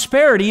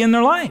prosperity in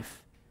their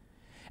life.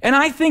 And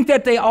I think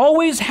that they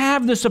always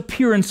have this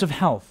appearance of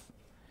health.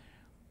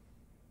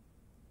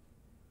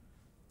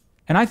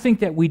 And I think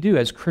that we do,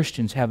 as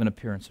Christians, have an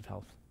appearance of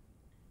health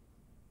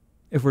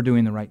if we're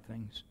doing the right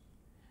things.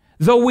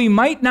 Though we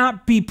might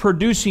not be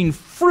producing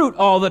fruit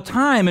all the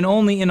time and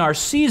only in our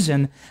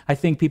season, I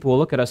think people will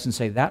look at us and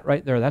say, that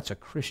right there, that's a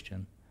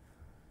Christian.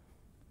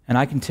 And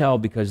I can tell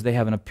because they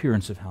have an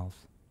appearance of health.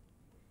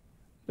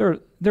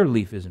 Their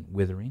leaf isn't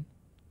withering.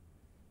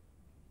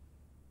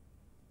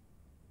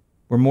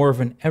 We're more of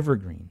an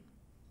evergreen.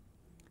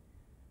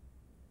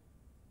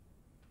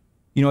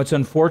 You know, it's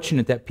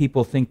unfortunate that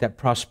people think that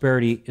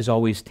prosperity is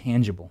always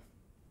tangible.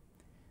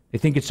 They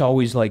think it's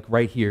always like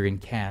right here in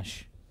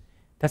cash.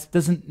 That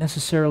doesn't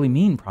necessarily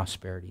mean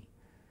prosperity.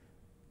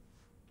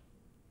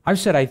 I've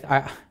said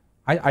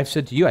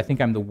to you, I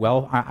think I'm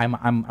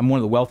one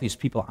of the wealthiest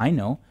people I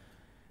know,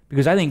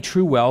 because I think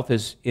true wealth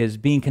is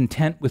being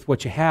content with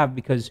what you have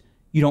because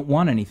you don't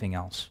want anything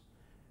else.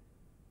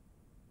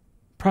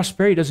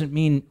 Prosperity doesn't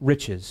mean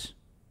riches.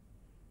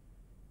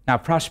 Now,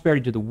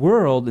 prosperity to the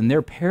world in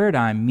their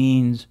paradigm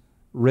means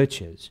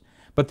riches.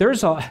 But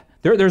there's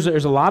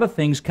a lot of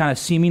things kind of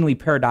seemingly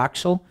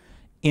paradoxical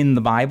in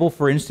the Bible.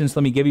 For instance,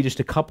 let me give you just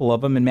a couple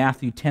of them. In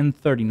Matthew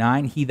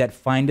 10:39, he that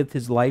findeth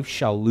his life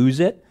shall lose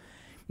it,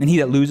 and he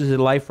that loses his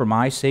life for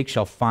my sake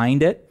shall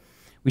find it.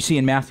 We see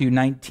in Matthew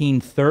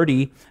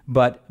 19:30,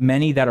 but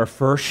many that are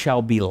first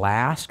shall be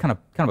last. Kind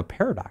of a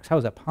paradox. How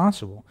is that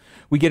possible?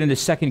 We get into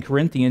 2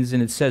 Corinthians,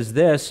 and it says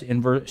this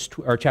in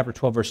chapter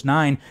 12, verse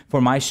 9,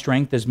 for my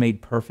strength is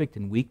made perfect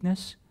in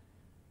weakness.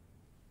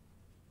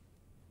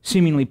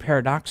 Seemingly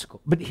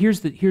paradoxical. But here's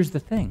the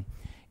thing,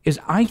 is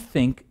I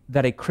think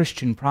that a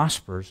Christian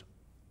prospers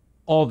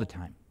all the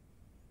time.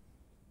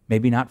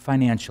 Maybe not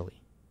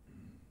financially,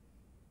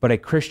 but a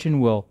Christian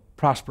will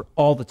prosper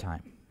all the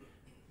time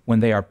when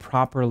they are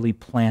properly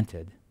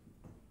planted.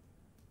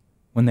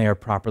 When they are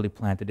properly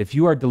planted. If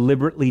you are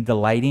deliberately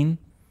delighting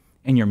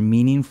and you're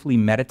meaningfully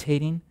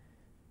meditating,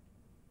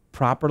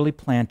 properly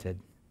planted,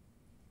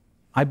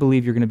 I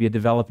believe you're going to be a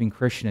developing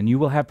Christian and you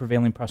will have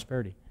prevailing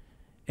prosperity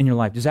in your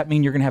life. Does that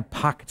mean you're going to have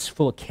pockets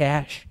full of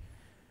cash?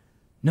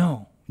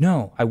 No.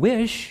 I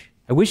wish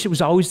it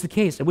was always the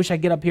case. I wish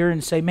I'd get up here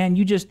and say, man,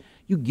 you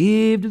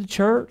give to the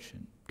church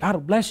and God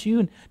will bless you.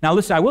 And now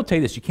listen, I will tell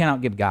you this, you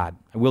can't outgive God.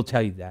 I will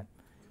tell you that.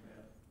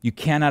 You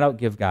cannot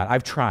outgive God.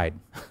 I've tried.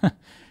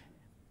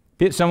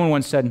 Someone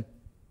once said,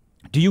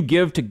 do you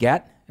give to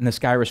get? And this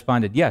guy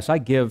responded, yes, I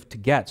give to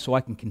get so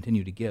I can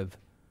continue to give.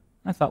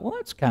 And I thought, well,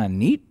 that's kind of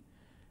neat.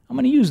 I'm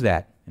going to use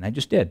that. And I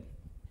just did.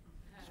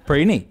 It's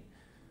pretty neat.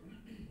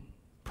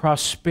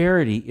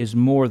 Prosperity is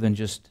more than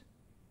just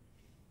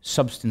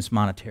substance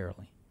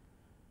monetarily.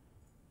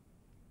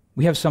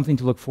 We have something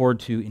to look forward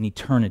to in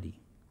eternity.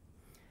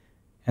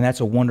 And that's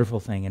a wonderful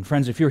thing. And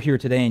friends, if you're here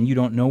today and you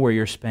don't know where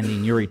you're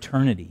spending your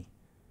eternity,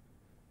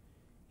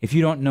 if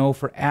you don't know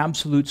for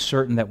absolute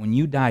certain that when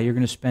you die you're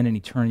going to spend an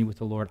eternity with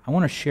the Lord, I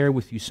want to share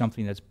with you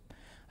something that's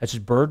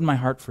just burdened my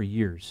heart for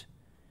years.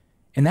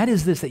 And that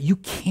is this, that you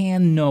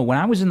can know. When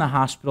I was in the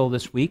hospital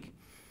this week,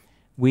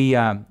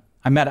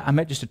 I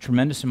met just a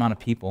tremendous amount of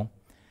people.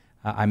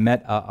 I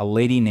met a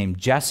lady named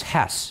Jess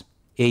Huss,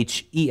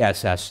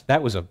 H-E-S-S.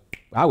 That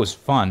was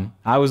fun.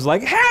 I was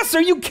like, Huss,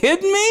 are you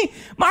kidding me?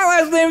 My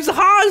last name's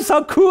Huss.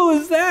 How cool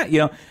is that?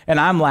 And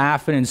I'm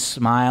laughing and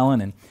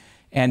smiling,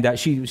 and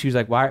she was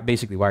like, why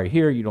are you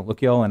here? You don't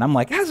look ill. And I'm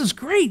like, this is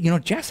great.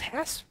 Jess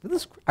Huss.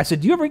 I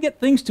said, do you ever get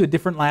things to a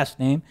different last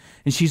name?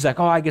 And she's like,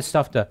 oh, I get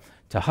stuff to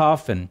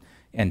Huff and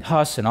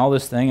Huss and all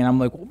this thing. And I'm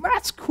like, well,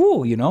 that's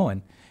cool,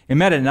 And I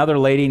met another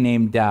lady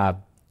named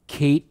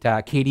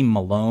Katie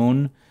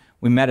Malone.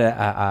 We met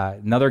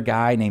another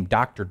guy named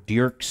Dr.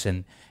 Dirks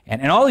and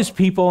all these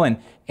people,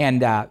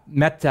 and I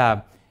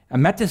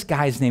met this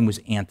guy's name was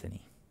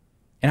Anthony.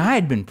 And I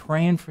had been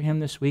praying for him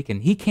this week,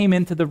 and he came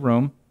into the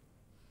room.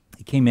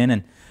 He came in,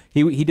 and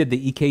he did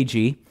the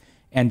EKG,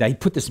 and he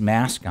put this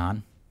mask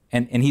on,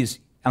 and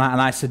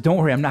I said, don't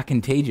worry, I'm not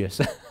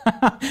contagious.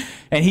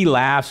 And he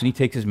laughs, and he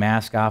takes his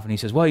mask off, and he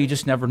says, well, you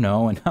just never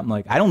know. And I'm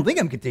like, I don't think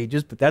I'm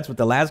contagious, but that's what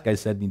the last guy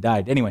said, and he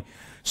died. Anyway,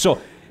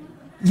 so,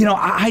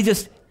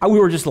 we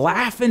were just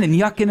laughing and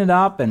yucking it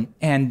up,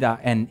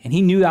 and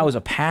he knew I was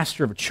a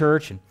pastor of a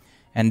church,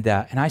 and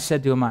I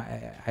said to him,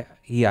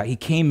 he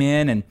came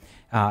in, and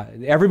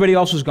everybody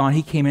else was gone.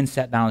 He came in,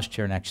 sat down in his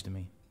chair next to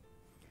me,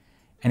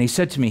 and he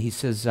said to me, he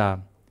says, he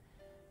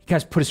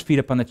kind of put his feet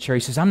up on the chair. He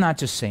says, I'm not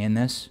just saying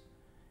this.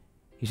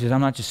 He says,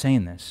 I'm not just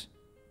saying this.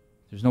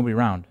 There's nobody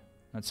around.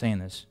 I'm not saying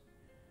this.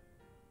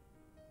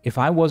 If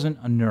I wasn't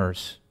a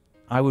nurse,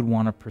 I would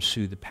want to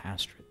pursue the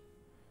pastorate.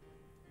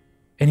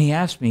 And he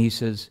asked me, he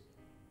says,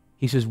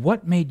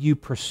 what made you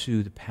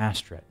pursue the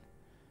pastorate?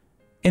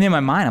 And in my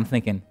mind, I'm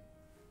thinking,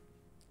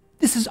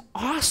 this is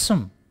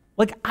awesome.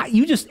 Like,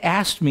 you just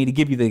asked me to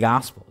give you the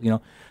gospel,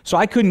 So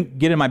I couldn't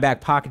get in my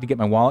back pocket to get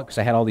my wallet because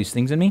I had all these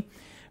things in me.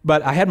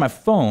 But I had my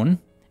phone,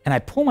 and I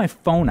pull my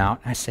phone out,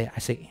 and I say,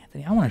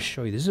 Anthony, I want to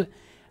show you.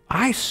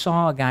 I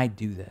saw a guy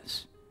do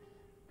this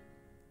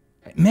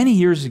many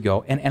years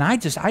ago, and I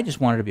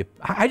just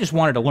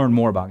wanted to learn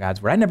more about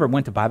God's word. I never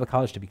went to Bible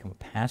college to become a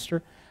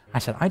pastor. I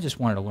said, I just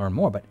wanted to learn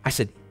more. But I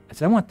said,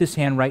 I want this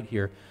hand right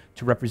here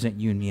to represent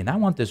you and me, and I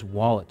want this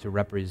wallet to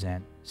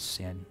represent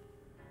sin.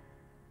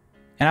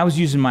 And I was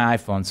using my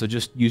iPhone, so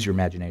just use your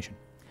imagination.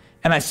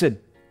 And I said,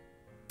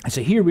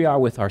 here we are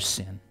with our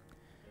sin.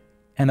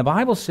 And the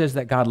Bible says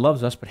that God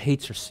loves us but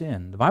hates our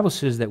sin. The Bible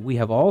says that we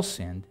have all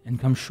sinned and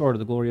come short of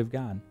the glory of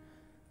God.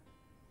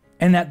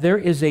 And that there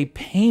is a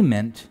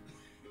payment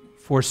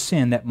for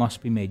sin that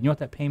must be made. You know what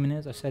that payment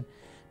is? I said,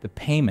 the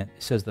payment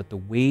says that the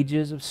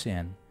wages of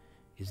sin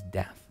is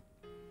death.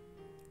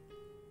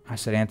 I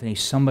said, Anthony,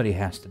 somebody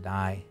has to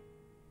die.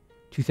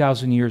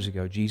 2,000 years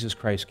ago, Jesus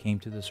Christ came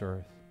to this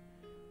earth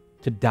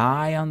to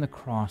die on the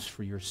cross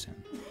for your sin,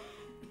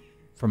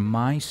 for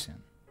my sin.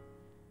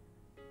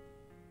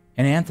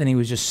 And Anthony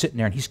was just sitting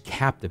there, and he's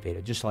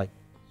captivated, just like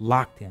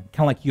locked in, kind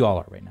of like you all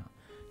are right now,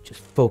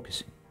 just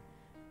focusing.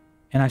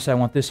 And I said, I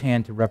want this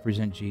hand to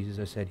represent Jesus.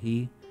 I said,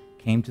 he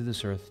came to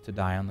this earth to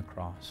die on the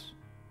cross.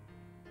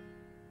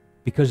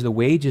 because the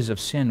wages of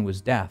sin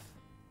was death.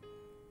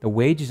 The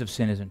wages of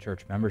sin isn't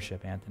church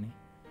membership, Anthony.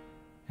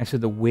 I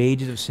said the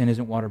wages of sin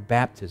isn't water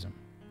baptism.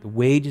 The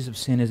wages of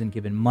sin isn't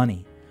giving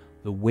money.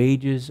 The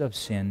wages of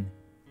sin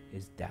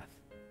is death.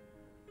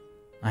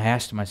 I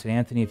asked him, I said,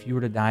 Anthony, if you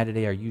were to die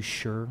today, are you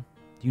sure?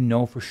 Do you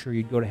know for sure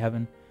you'd go to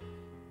heaven?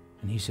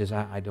 And he says,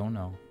 I don't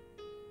know.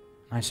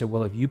 And I said,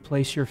 well, if you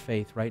place your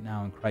faith right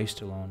now in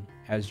Christ alone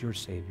as your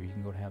Savior, you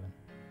can go to heaven.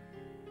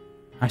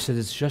 I said,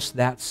 it's just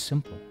that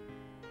simple.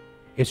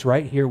 It's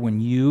right here when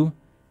you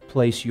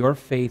place your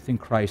faith in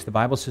Christ. The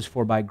Bible says,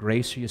 for by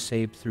grace are you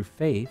saved through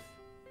faith.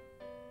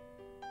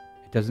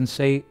 It doesn't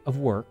say of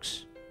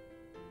works.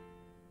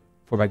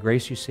 For by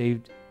grace you're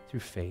saved through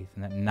faith,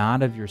 and that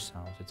not of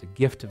yourselves. It's a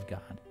gift of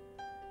God.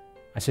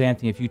 I said,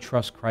 Anthony, if you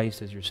trust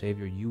Christ as your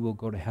Savior, you will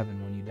go to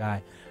heaven when you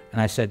die.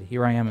 And I said,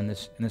 here I am in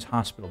this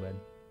hospital bed.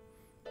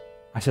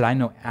 I said, I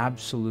know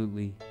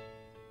absolutely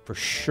for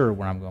sure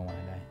where I'm going when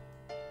I die.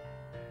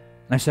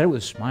 And I said it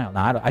with a smile.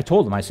 Now, I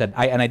told him, I said,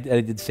 I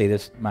did say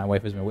this, my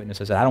wife was my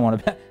witness, I said, I don't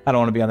want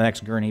to be on the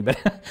next gurney, but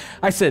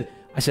I said,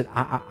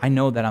 I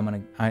know that I'm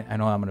going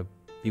to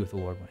be with the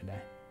Lord when I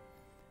die,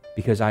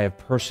 because I have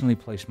personally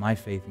placed my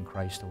faith in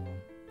Christ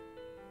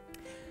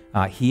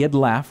alone. He had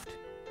left,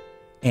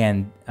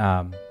 and,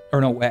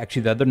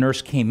 actually the other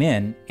nurse came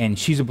in, and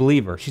she's a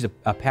believer. She's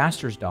a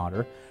pastor's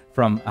daughter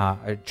from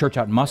a church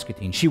out in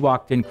Muscatine. She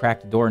walked in,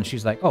 cracked the door, and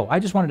she's like, oh, I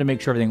just wanted to make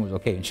sure everything was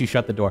okay, and she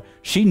shut the door.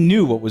 She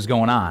knew what was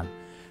going on.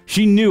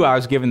 She knew I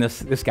was giving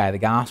this guy the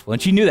gospel,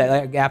 and she knew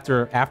that. Like,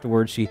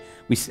 afterwards,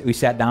 we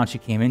sat down. She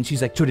came in.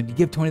 She's like, "Joe, did you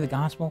give Tony the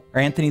gospel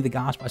or Anthony the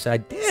gospel?" I said,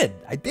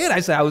 "I did." I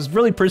said, "I was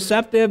really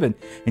perceptive,"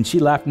 and she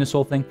laughed in this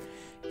whole thing.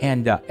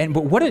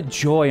 But what a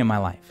joy in my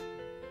life!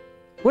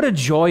 What a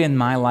joy in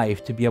my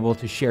life to be able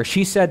to share.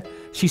 She said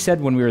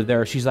when we were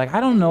there, she's like,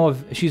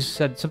 she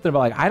said something about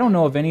like, I don't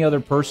know of any other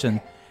person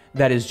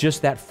that is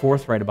just that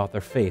forthright about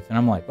their faith. And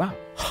I'm like, wow.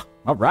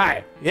 All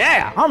right.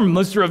 Yeah, I'm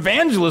Mr.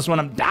 Evangelist when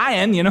I'm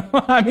dying, you know.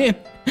 I mean,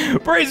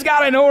 praise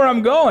God, I know where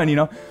I'm going, you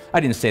know. I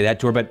didn't say that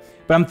to her, but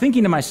I'm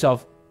thinking to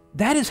myself,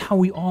 that is how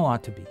we all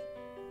ought to be.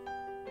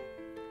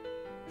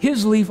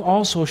 His leaf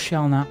also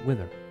shall not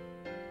wither.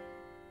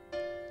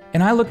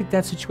 And I look at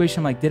that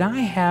situation, I'm like, did I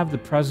have the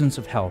presence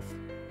of health?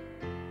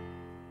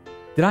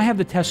 Did I have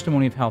the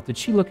testimony of health? Did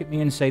she look at me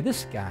and say,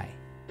 this guy,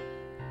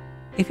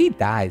 if he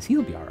dies,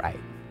 he'll be all right?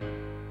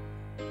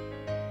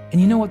 And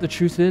you know what the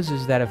truth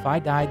is that if I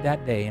died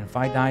that day, and if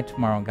I died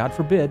tomorrow, and God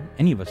forbid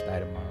any of us die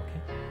tomorrow,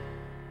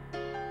 okay?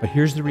 But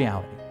here's the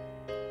reality.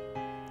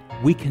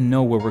 We can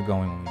know where we're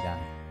going when we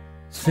die,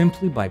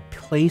 simply by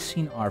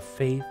placing our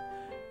faith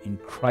in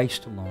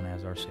Christ alone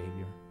as our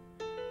Savior.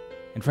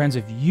 And friends,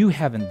 if you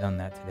haven't done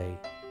that today,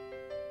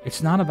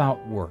 it's not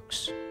about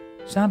works.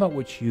 It's not about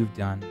what you've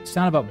done. It's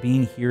not about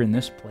being here in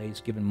this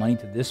place, giving money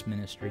to this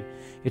ministry.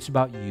 It's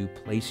about you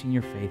placing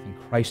your faith in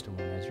Christ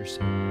alone as your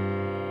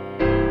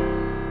Savior.